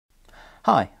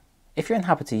Hi, if you're in the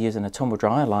habit of using a tumble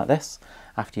dryer like this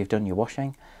after you've done your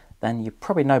washing, then you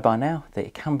probably know by now that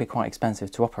it can be quite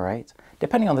expensive to operate,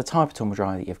 depending on the type of tumble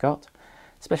dryer that you've got,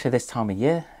 especially this time of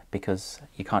year because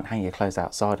you can't hang your clothes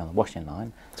outside on the washing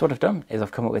line. So what I've done is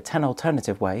I've come up with 10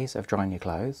 alternative ways of drying your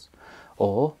clothes,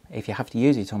 or if you have to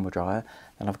use your tumble dryer,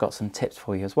 then I've got some tips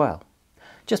for you as well.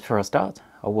 Just before I start,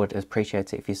 I would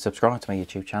appreciate it if you subscribe to my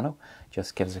YouTube channel.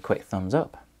 Just give us a quick thumbs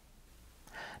up.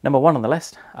 Number one on the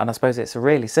list, and I suppose it's a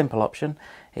really simple option,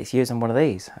 it's using one of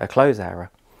these, a clothes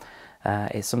airer.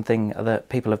 It's something that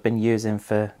people have been using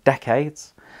for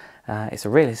decades. It's a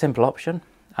really simple option,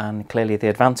 and clearly the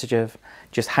advantage of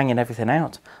just hanging everything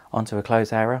out onto a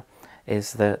clothes airer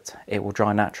is that it will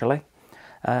dry naturally.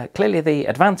 Clearly the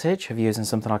advantage of using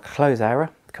something like a clothes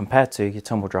airer compared to your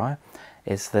tumble dryer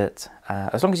is that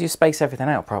as long as you space everything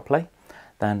out properly,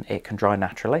 then it can dry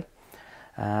naturally.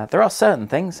 There are certain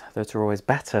things that are always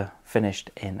better finished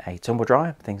in a tumble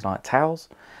dryer, things like towels.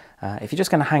 If you're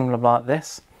just going to hang them like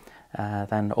this,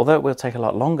 then although it will take a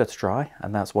lot longer to dry,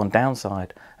 and that's one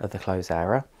downside of the clothes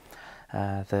airer,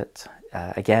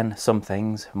 again, some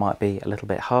things might be a little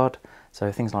bit hard.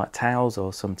 So things like towels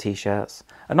or some t-shirts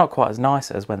are not quite as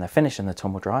nice as when they're finished in the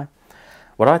tumble dryer.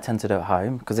 What I tend to do at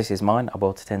home, because this is mine, I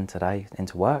brought it in today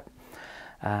into work,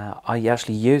 I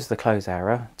actually use the clothes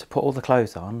airer to put all the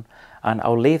clothes on, and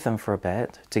I'll leave them for a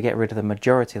bit to get rid of the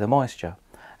majority of the moisture,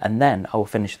 and then I'll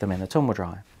finish them in the tumble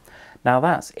dryer.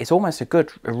 Now it's almost a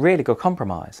really good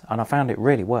compromise, and I found it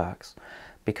really works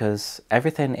because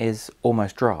everything is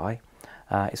almost dry.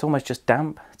 It's almost just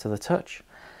damp to the touch,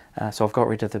 so I've got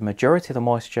rid of the majority of the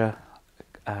moisture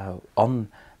on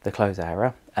the clothes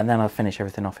airer, and then I'll finish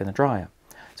everything off in the dryer.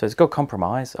 So it's a good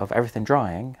compromise of everything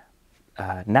drying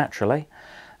naturally,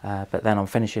 but then I'm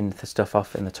finishing the stuff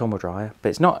off in the tumble dryer. But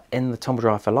it's not in the tumble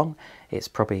dryer for long, it's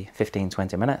probably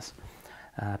 15-20 minutes.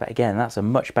 But again, that's a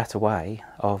much better way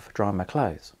of drying my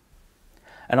clothes.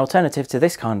 An alternative to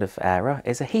this kind of airer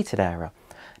is a heated airer.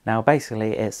 Now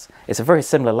basically it's a very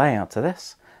similar layout to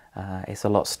this. It's a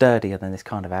lot sturdier than this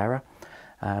kind of airer.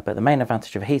 But the main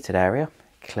advantage of a heated airer,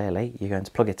 clearly you're going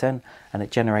to plug it in and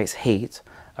it generates heat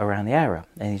around the airer,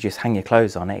 and you just hang your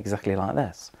clothes on it exactly like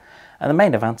this. And the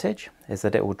main advantage is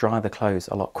that it will dry the clothes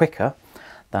a lot quicker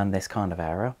than this kind of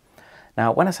airer.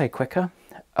 Now, when I say quicker,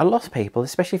 a lot of people,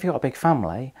 especially if you've got a big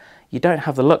family, you don't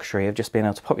have the luxury of just being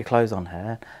able to pop your clothes on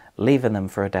here, leaving them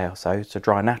for a day or so to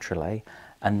dry naturally,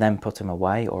 and then put them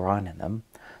away or ironing them.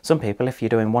 Some people, if you're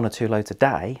doing 1 or 2 loads a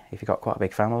day, if you've got quite a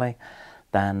big family,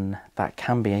 then that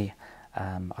can be,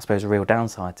 I suppose, a real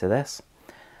downside to this.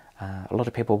 A lot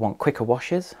of people want quicker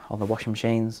washes on the washing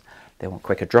machines. They want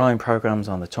quicker drying programs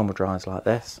on the tumble dryers like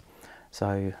this.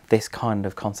 So this kind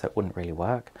of concept wouldn't really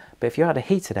work. But if you had a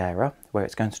heated airer where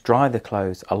it's going to dry the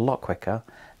clothes a lot quicker,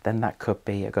 then that could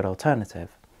be a good alternative.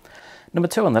 Number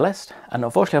 2 on the list, and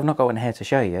unfortunately I've not got one here to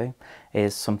show you,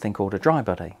 is something called a dry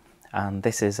buddy. And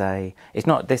this is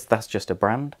that's just a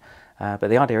brand. But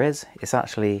the idea is, it's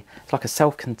like a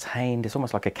self-contained, it's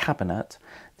almost like a cabinet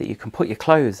that you can put your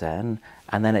clothes in,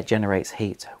 and then it generates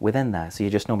heat within there. So you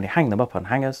just normally hang them up on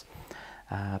hangers,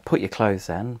 put your clothes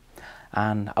in,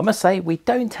 and I must say we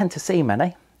don't tend to see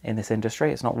many in this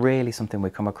industry. It's not really something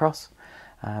we come across,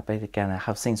 but again, I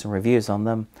have seen some reviews on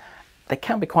them. They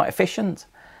can be quite efficient.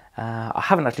 I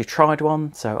haven't actually tried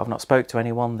one, so I've not spoke to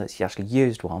anyone that's actually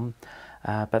used one,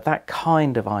 but that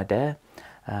kind of idea,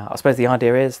 I suppose the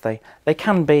idea is they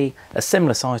can be a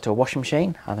similar size to a washing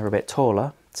machine, and they're a bit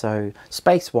taller, so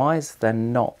space-wise they're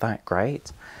not that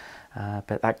great,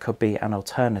 but that could be an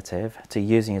alternative to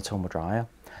using a tumble dryer.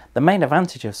 The main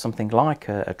advantage of something like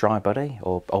a dry buddy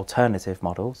or alternative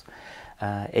models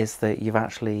is that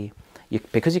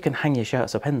because you can hang your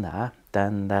shirts up in there,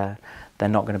 then they're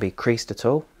not going to be creased at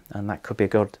all, and that could be a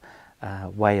good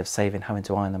way of saving having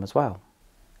to iron them as well.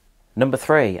 Number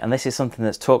 3, and this is something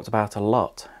that's talked about a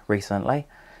lot recently,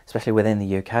 especially within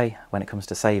the UK when it comes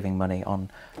to saving money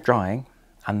on drying,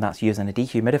 and that's using a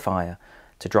dehumidifier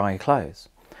to dry your clothes.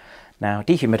 Now,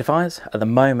 dehumidifiers at the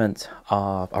moment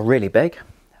are really big.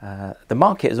 The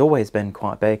market has always been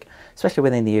quite big, especially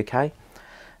within the UK,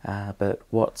 but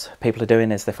what people are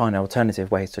doing is they find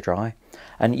alternative ways to dry.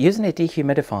 And using a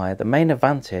dehumidifier, the main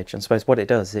advantage, and I suppose what it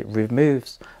does, it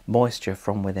removes moisture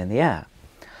from within the air.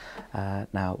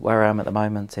 Now, where I am at the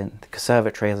moment in the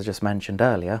conservatory, as I just mentioned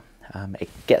earlier, it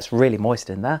gets really moist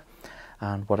in there,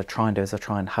 and what I try and do is I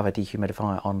try and have a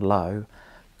dehumidifier on low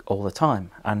all the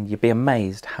time, and you'd be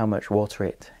amazed how much water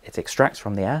it extracts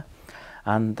from the air.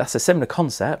 And that's a similar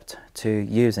concept to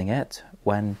using it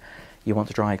when you want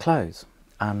to dry your clothes.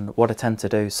 And what I tend to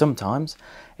do sometimes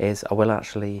is I will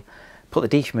actually put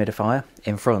the dehumidifier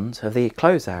in front of the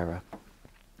clothes airer.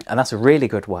 And that's a really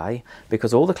good way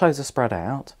because all the clothes are spread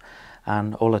out,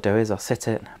 and all I do is I sit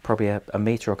it probably a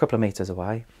metre or a couple of metres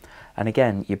away. And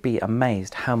again, you'd be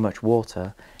amazed how much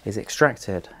water is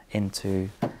extracted from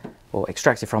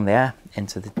the air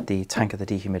into the tank of the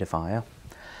dehumidifier.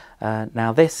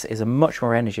 Now this is a much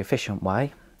more energy efficient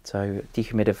way. So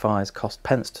dehumidifiers cost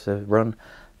pence to run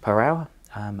per hour.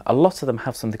 A lot of them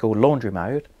have something called laundry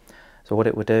mode. So what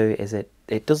it will do is it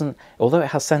doesn't, although it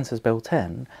has sensors built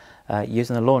in,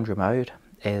 using the laundry mode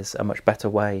is a much better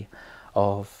way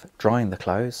of drying the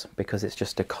clothes because it's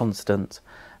just a constant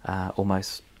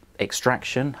almost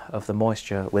extraction of the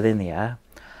moisture within the air.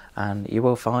 And you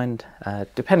will find,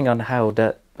 depending on how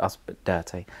dirty,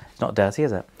 it's not dirty,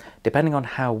 is it? Depending on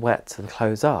how wet the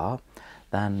clothes are,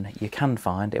 then you can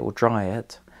find it will dry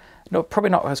it, probably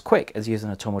not as quick as using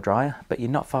a tumble dryer, but you're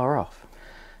not far off.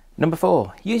 Number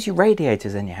 4, use your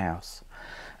radiators in your house.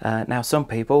 Now some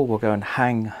people will go and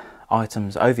hang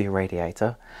items over your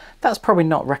radiator. That's probably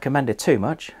not recommended too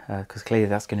much because clearly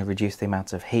that's going to reduce the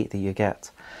amount of heat that you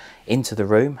get into the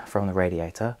room from the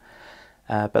radiator.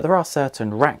 But there are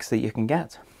certain racks that you can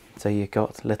get. So you've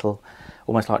got little,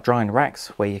 almost like drying racks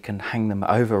where you can hang them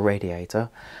over a radiator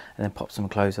and then pop some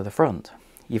clothes to the front.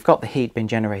 You've got the heat being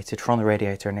generated from the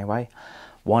radiator anyway.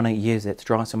 Why not use it to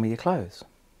dry some of your clothes?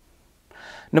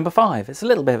 Number 5, it's a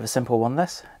little bit of a simple one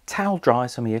this. Towel dry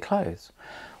some of your clothes.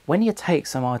 When you take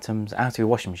some items out of your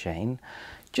washing machine,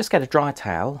 just get a dry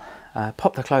towel,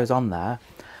 pop the clothes on there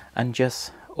and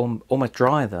just almost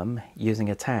dry them using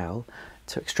a towel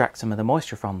to extract some of the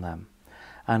moisture from them.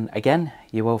 And again,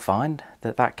 you will find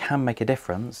that that can make a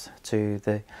difference to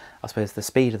the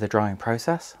speed of the drying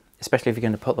process, especially if you're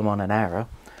going to put them on an airer.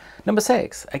 Number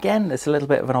 6, again, it's a little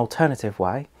bit of an alternative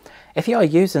way. If you are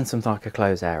using something like a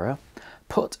clothes airer,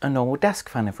 put a normal desk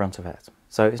fan in front of it.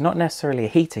 So it's not necessarily a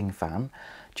heating fan,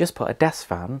 just put a desk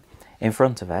fan in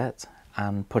front of it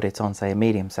and put it on, say, a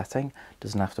medium setting.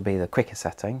 Doesn't have to be the quickest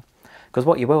setting. Because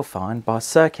what you will find, by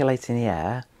circulating the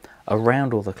air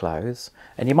around all the clothes,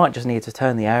 and you might just need to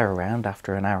turn the air around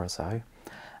after an hour or so,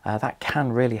 that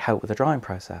can really help with the drying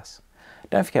process.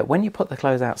 Don't forget, when you put the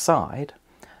clothes outside,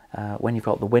 when you've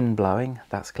got the wind blowing,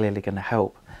 that's clearly going to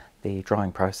help the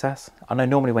drying process. I know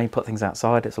normally when you put things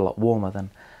outside it's a lot warmer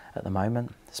than at the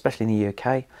moment, especially in the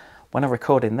UK. When I'm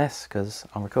recording this, because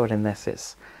I'm recording this,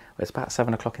 it's about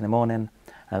 7 o'clock in the morning,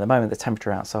 and at the moment the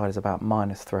temperature outside is about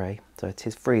 -3, so it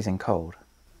is freezing cold.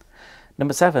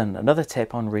 Number 7, another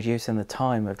tip on reducing the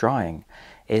time of drying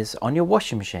is on your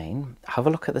washing machine, have a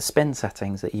look at the spin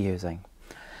settings that you're using.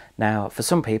 Now for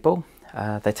some people,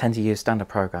 they tend to use standard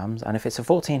programs, and if it's a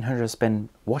 1400 spin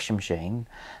washing machine,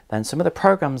 then some of the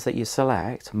programs that you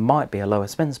select might be a lower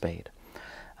spin speed.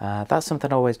 That's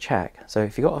something I always check. So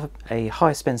if you've got a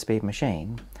high spin speed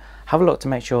machine, have a look to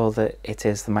make sure that it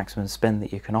is the maximum spin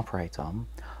that you can operate on.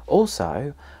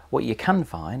 Also, what you can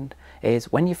find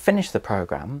is when you finish the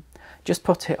program, just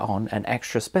put it on an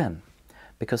extra spin,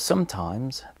 because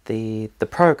sometimes the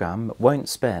program won't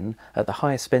spin at the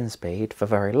highest spin speed for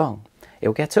very long. It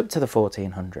will get up to the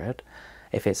 1400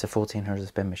 if it's a 1400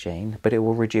 spin machine, but it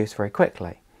will reduce very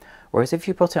quickly. Whereas if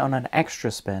you put it on an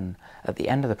extra spin at the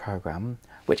end of the program,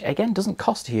 which again doesn't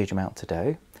cost a huge amount to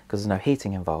do because there's no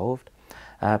heating involved,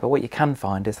 but what you can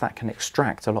find is that can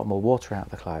extract a lot more water out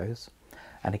of the clothes.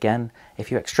 And again,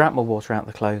 if you extract more water out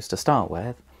of the clothes to start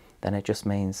with, then it just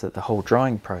means that the whole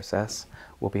drying process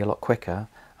will be a lot quicker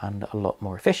and a lot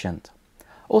more efficient.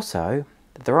 Also,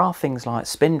 there are things like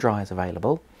spin dryers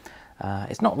available.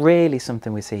 It's not really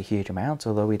something we see a huge amount,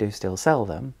 although we do still sell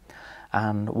them.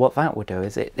 And what that will do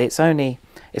is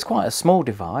it's quite a small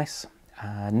device.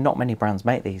 Not many brands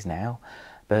make these now,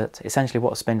 but essentially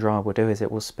what a spin dryer will do is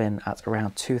it will spin at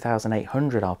around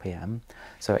 2800 RPM.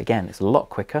 So again, it's a lot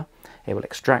quicker. It will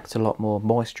extract a lot more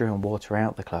moisture and water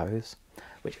out the clothes,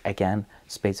 which again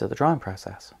speeds up the drying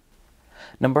process.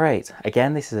 Number 8,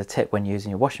 again, this is a tip when using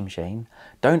your washing machine.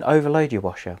 Don't overload your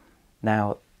washer.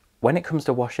 Now, when it comes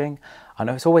to washing, I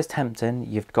know it's always tempting.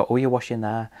 You've got all your washing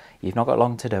there, you've not got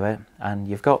long to do it, and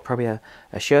you've got probably a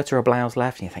shirt or a blouse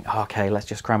left, and you think, oh, okay, let's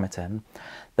just cram it in.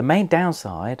 The main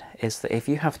downside is that if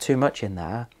you have too much in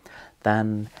there,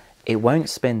 then it won't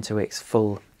spin to its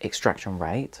full extraction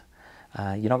rate.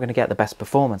 You're not going to get the best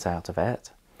performance out of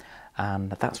it.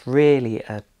 And that's really,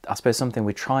 I suppose, something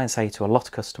we try and say to a lot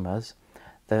of customers,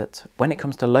 that when it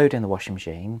comes to loading the washing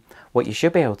machine, what you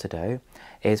should be able to do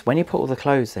is when you put all the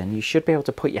clothes in, you should be able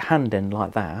to put your hand in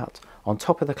like that on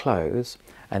top of the clothes,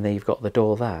 and then you've got the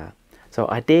door there. So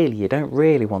ideally you don't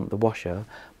really want the washer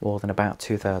more than about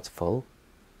 2/3 full.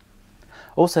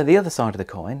 Also, the other side of the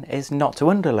coin is not to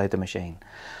underload the machine.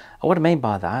 And what I mean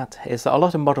by that is that a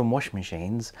lot of modern washing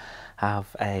machines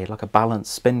have like a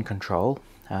balanced spin control,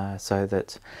 so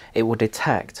that it will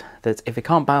detect that if it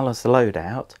can't balance the load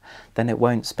out, then it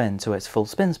won't spin to its full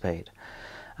spin speed.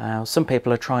 Some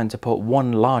people are trying to put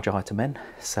one large item in,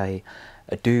 say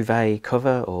a duvet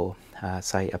cover, or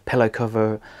say a pillow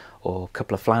cover, or a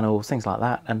couple of flannels, things like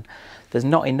that, and there's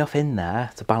not enough in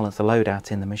there to balance the load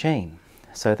out in the machine.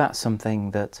 So that's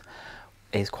something that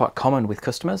is quite common with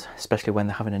customers, especially when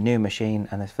they're having a new machine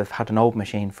and if they've had an old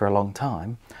machine for a long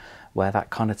time, where that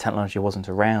kind of technology wasn't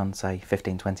around, say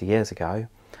 15-20 years ago.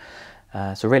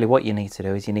 So really what you need to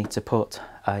do is you need to put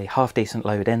a half decent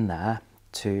load in there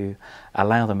to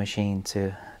allow the machine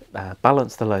to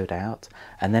balance the load out,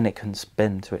 and then it can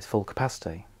spin to its full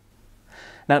capacity.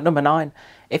 Now, number 9,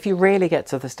 if you really get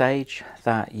to the stage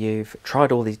that you've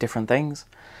tried all these different things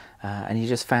and you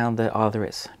just found that either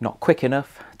it's not quick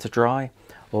enough to dry,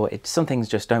 or some things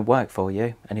just don't work for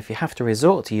you, and if you have to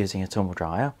resort to using a tumble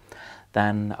dryer,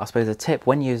 then I suppose a tip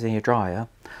when using a dryer,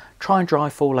 try and dry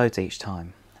full loads each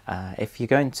time. If you're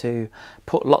going to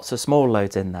put lots of small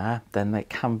loads in there, then it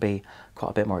can be quite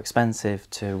a bit more expensive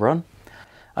to run.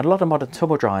 And a lot of modern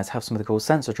tumble dryers have something called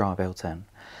sensor dry built in,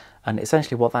 and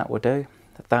essentially what that will do,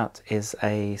 that is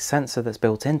a sensor that's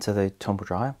built into the tumble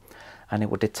dryer, and it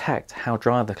will detect how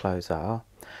dry the clothes are,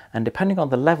 and depending on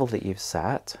the level that you've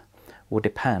set will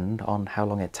depend on how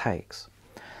long it takes.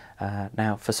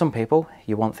 Now for some people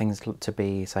you want things to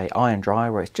be, say, iron dry,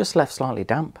 where it's just left slightly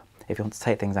damp if you want to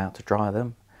take things out to dry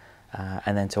them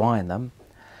and then to iron them.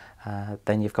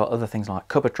 Then you've got other things like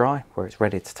cupboard dry, where it's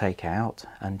ready to take out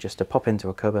and just to pop into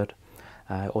a cupboard,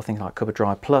 or things like cupboard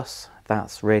dry plus,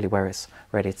 that's really where it's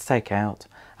ready to take out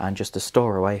and just to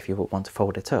store away if you want to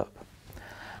fold it up.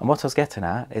 And what I was getting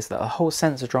at is that a whole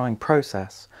sensor drying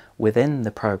process within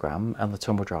the program and the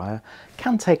tumble dryer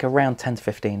can take around 10 to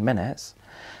 15 minutes,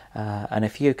 and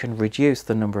if you can reduce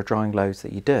the number of drying loads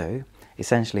that you do,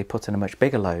 essentially putting a much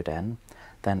bigger load in,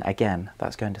 then again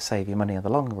that's going to save you money in the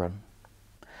long run.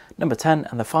 Number 10,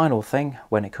 and the final thing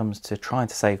when it comes to trying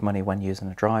to save money when using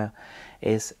a dryer,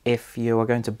 is if you are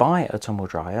going to buy a tumble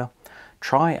dryer,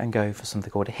 try and go for something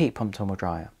called a heat pump tumble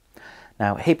dryer.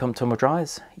 Now, heat pump tumble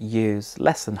dryers use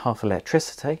less than half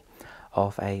electricity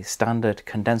of a standard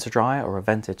condenser dryer or a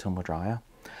vented tumble dryer.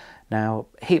 Now,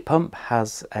 heat pump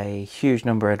has a huge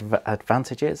number of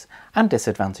advantages and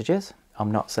disadvantages.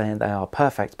 I'm not saying they are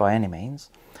perfect by any means.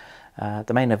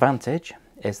 The main advantage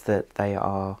is that they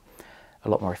are a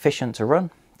lot more efficient to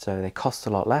run, so they cost a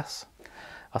lot less.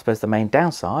 I suppose the main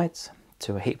downsides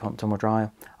to a heat pump tumble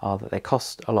dryer are that they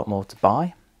cost a lot more to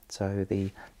buy, so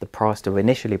the price to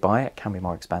initially buy it can be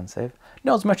more expensive.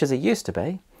 Not as much as it used to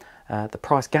be. The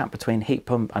price gap between heat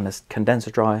pump and a condenser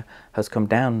dryer has come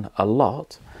down a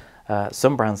lot.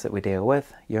 Some brands that we deal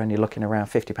with, you're only looking around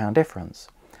 £50 difference,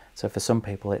 so for some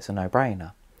people it's a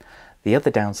no-brainer. The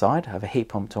other downside of a heat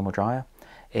pump tumble dryer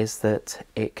is that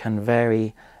it can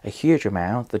vary a huge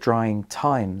amount. The drying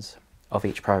times of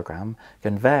each program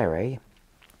can vary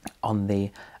on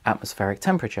the atmospheric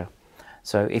temperature.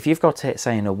 So if you've got it,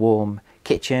 say, in a warm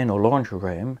kitchen or laundry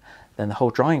room, then the whole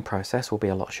drying process will be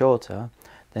a lot shorter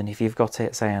than if you've got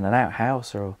it, say, in an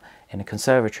outhouse or in a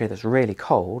conservatory that's really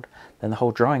cold, then the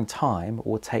whole drying time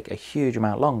will take a huge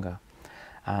amount longer.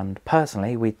 And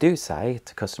personally, we do say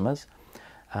to customers,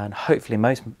 and hopefully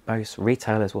most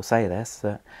retailers will say this,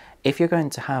 that if you're going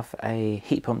to have a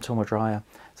heat pump tumble dryer,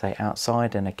 say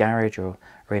outside in a garage or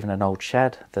even an old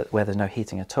shed where there's no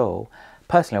heating at all,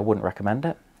 personally I wouldn't recommend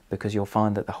it, because you'll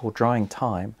find that the whole drying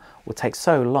time will take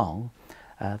so long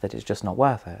that it's just not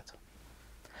worth it.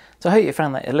 So I hope you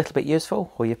found that a little bit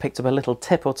useful, or you picked up a little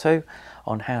tip or two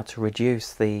on how to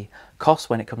reduce the cost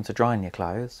when it comes to drying your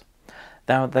clothes.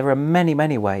 Now there are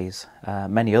many ways,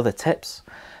 many other tips.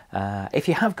 If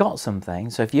you have got something,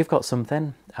 so if you've got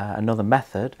something, another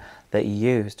method that you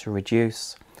use to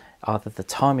reduce either the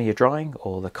time of your drying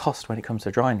or the cost when it comes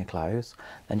to drying your clothes,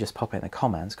 then just pop it in the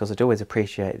comments, because I'd always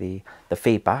appreciate the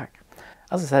feedback.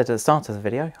 As I said at the start of the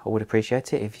video, I would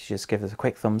appreciate it if you just give us a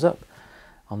quick thumbs up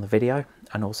on the video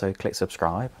and also click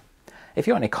subscribe. If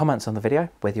you want any comments on the video,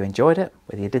 whether you enjoyed it,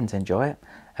 whether you didn't enjoy it,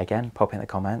 again, pop in the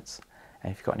comments.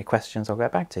 And if you've got any questions, I'll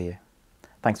get back to you.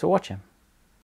 Thanks for watching.